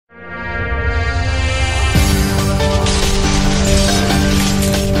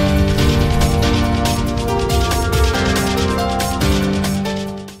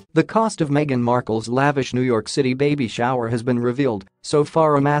The cost of Meghan Markle's lavish New York City baby shower has been revealed, so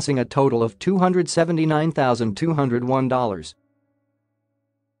far amassing a total of $279,201.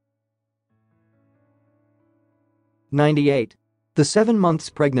 98. The 7 months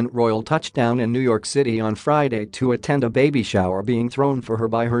pregnant royal touched down in New York City on Friday to attend a baby shower being thrown for her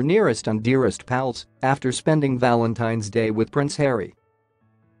by her nearest and dearest pals after spending Valentine's Day with Prince Harry.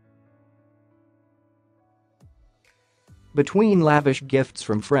 Between lavish gifts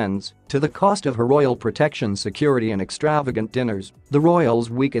from friends to the cost of her royal protection, security and extravagant dinners, the royals'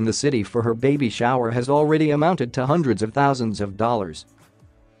 week in the city for her baby shower has already amounted to hundreds of thousands of dollars.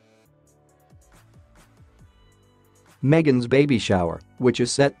 Meghan's baby shower, which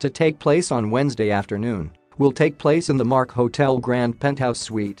is set to take place on Wednesday afternoon, will take place in the Mark Hotel Grand Penthouse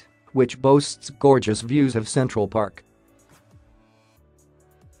Suite, which boasts gorgeous views of Central Park.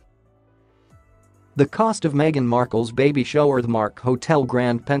 The cost of Meghan Markle's baby shower: the Mark Hotel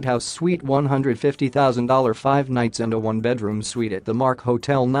Grand Penthouse Suite $150,000, 5 nights and a 1-bedroom suite at the Mark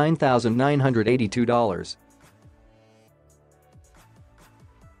Hotel $9,982.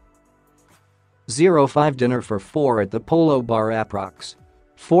 05 Dinner for 4 at the Polo Bar approx.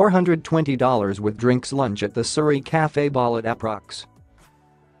 $420 with drinks lunch at the Surrey Cafe Bolud approx.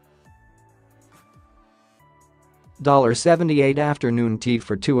 $78 afternoon tea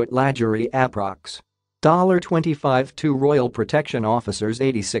for 2 at Laduree approx. $25 2 Royal Protection Officers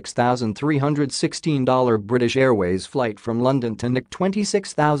 $86,316 British Airways flight from London to Nick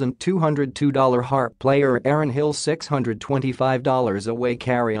 $26,202 Harp player Erin Hill $625 away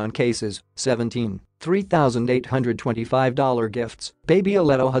carry-on cases $3,825 gifts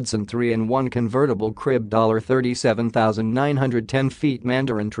Babyletto Hudson 3-in-1 convertible crib $37,910 feet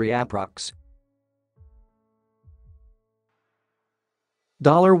mandarin tree approx.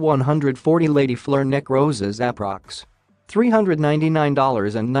 $140 Lady Fleur neck roses approx.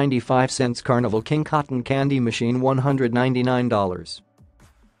 $399.95 Carnival King cotton candy machine $199.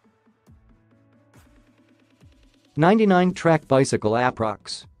 99 track bicycle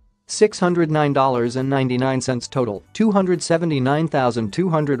approx. $609.99 total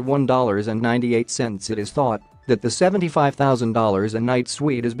 $279,201.98. It is thought that the $75,000 a night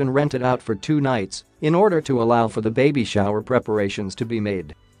suite has been rented out for 2 nights in order to allow for the baby shower preparations to be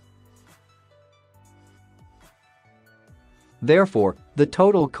made. Therefore, the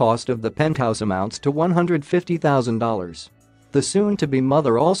total cost of the penthouse amounts to $150,000. The soon-to-be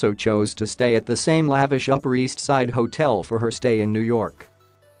mother also chose to stay at the same lavish Upper East Side hotel for her stay in New York.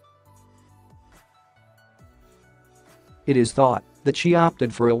 It is thought that she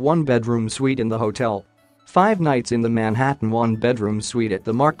opted for a 1-bedroom suite in the hotel. 5 nights in the Manhattan 1-bedroom suite at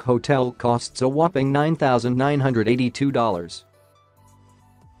the Mark Hotel costs a whopping $9,982.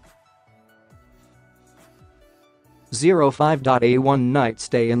 05. A 1-night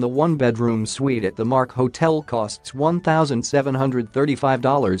stay in the 1-bedroom suite at the Mark Hotel costs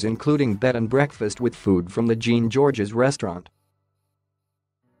 $1,735 including bed and breakfast with food from the Jean George's restaurant.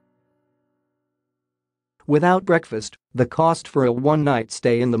 Without breakfast, the cost for a 1-night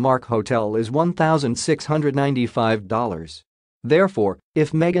stay in the Mark Hotel is $1,695. Therefore,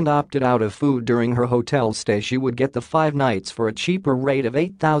 if Meghan opted out of food during her hotel stay, she would get the 5 nights for a cheaper rate of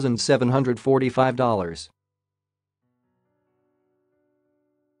 $8,745.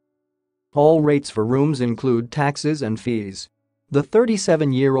 All rates for rooms include taxes and fees. The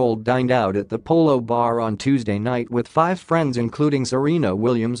 37-year-old dined out at the Polo Bar on Tuesday night with 5 friends including Serena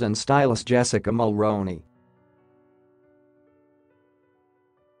Williams and stylist Jessica Mulroney.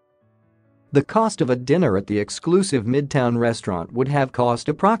 The cost of a dinner at the exclusive Midtown restaurant would have cost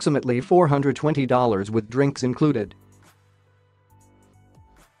approximately $420 with drinks included.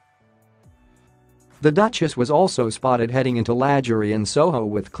 The Duchess was also spotted heading into Laduree in SoHo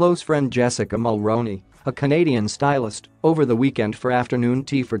with close friend Jessica Mulroney, a Canadian stylist, over the weekend for afternoon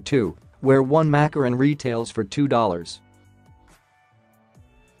tea for 2, where 1 macaron retails for $2.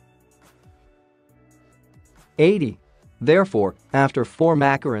 80. Therefore, after 4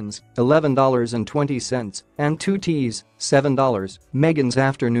 macarons, $11.20, and 2 teas, $7, Meghan's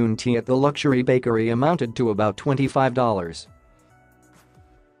afternoon tea at the luxury bakery amounted to about $25.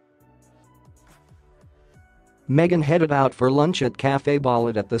 Meghan headed out for lunch at Cafe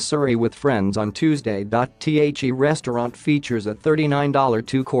Bolud at the Surrey with friends on Tuesday.The restaurant features a $39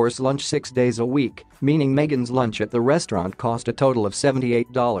 2-course lunch 6 days a week, meaning Meghan's lunch at the restaurant cost a total of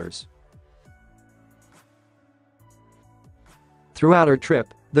 $78. Throughout her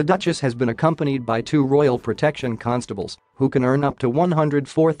trip, the Duchess has been accompanied by 2 royal protection constables who can earn up to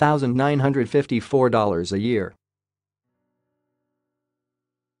 $104,954 a year.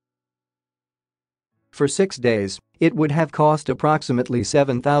 For 6 days, it would have cost approximately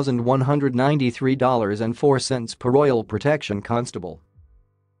 $7,193.04 per royal protection constable.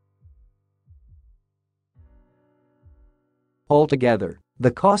 Altogether, the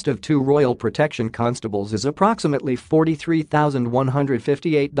cost of 2 royal protection constables is approximately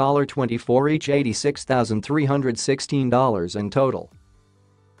 $43,158.24 each, $86,316 in total.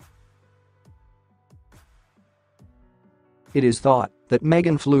 It is thought that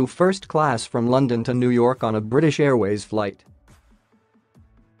Meghan flew first class from London to New York on a British Airways flight.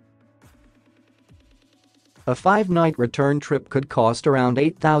 A 5-night return trip could cost around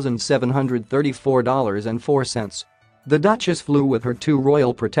 $8,734.04. The Duchess flew with her 2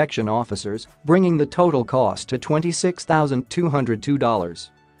 royal protection officers, bringing the total cost to $26,202.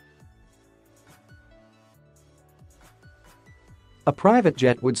 A private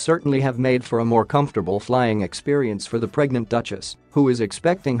jet would certainly have made for a more comfortable flying experience for the pregnant Duchess, who is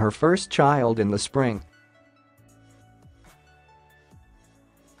expecting her first child in the spring.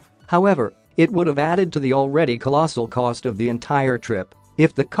 However, it would have added to the already colossal cost of the entire trip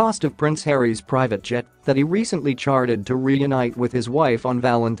if the cost of Prince Harry's private jet that he recently chartered to reunite with his wife on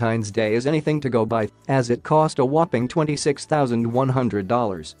Valentine's Day is anything to go by, as it cost a whopping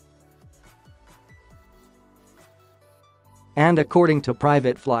 $26,100. And according to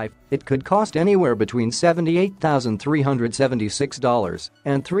Private Fly, it could cost anywhere between $78,376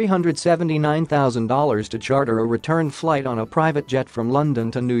 and $379,000 to charter a return flight on a private jet from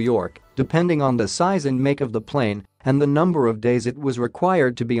London to New York, depending on the size and make of the plane and the number of days it was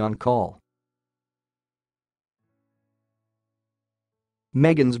required to be on call.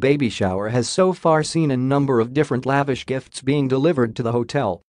 Meghan's baby shower has so far seen a number of different lavish gifts being delivered to the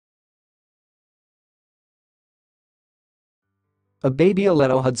hotel. A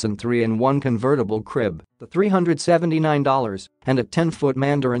Babyletto Hudson 3-in-1 convertible crib, the $379, and a 10-foot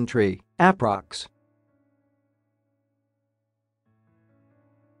mandarin tree, approx.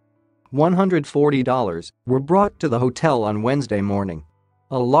 $140, were brought to the hotel on Wednesday morning.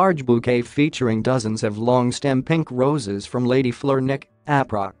 A large bouquet featuring dozens of long-stem pink roses from Lady Fleur NYC,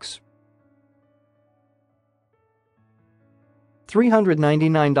 approx.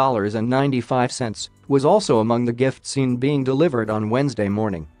 $399.95 was also among the gifts seen being delivered on Wednesday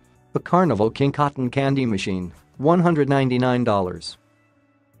morning. A Carnival King cotton candy machine, $199.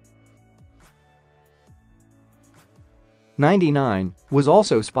 $99 was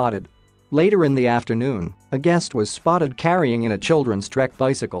also spotted. Later in the afternoon, a guest was spotted carrying in a children's Trek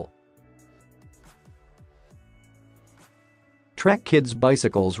bicycle. Trek Kids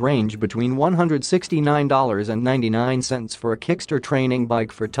bicycles range between $169.99 for a kickster training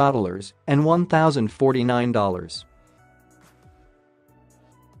bike for toddlers and $1,049.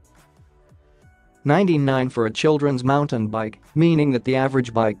 $99 for a children's mountain bike, meaning that the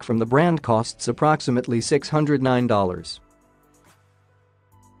average bike from the brand costs approximately $609.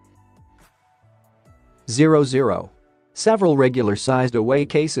 00. Several regular-sized away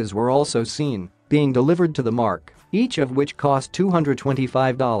cases were also seen being delivered to the mark, each of which cost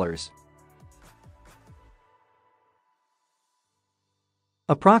 $225.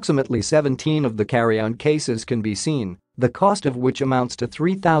 Approximately 17 of the carry-on cases can be seen, the cost of which amounts to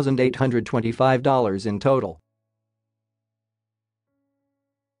 $3,825 in total.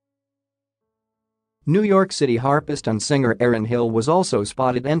 New York City harpist and singer Erin Hill was also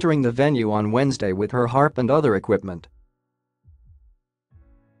spotted entering the venue on Wednesday with her harp and other equipment.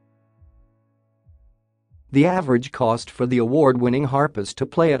 The average cost for the award-winning harpist to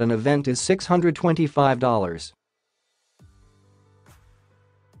play at an event is $625.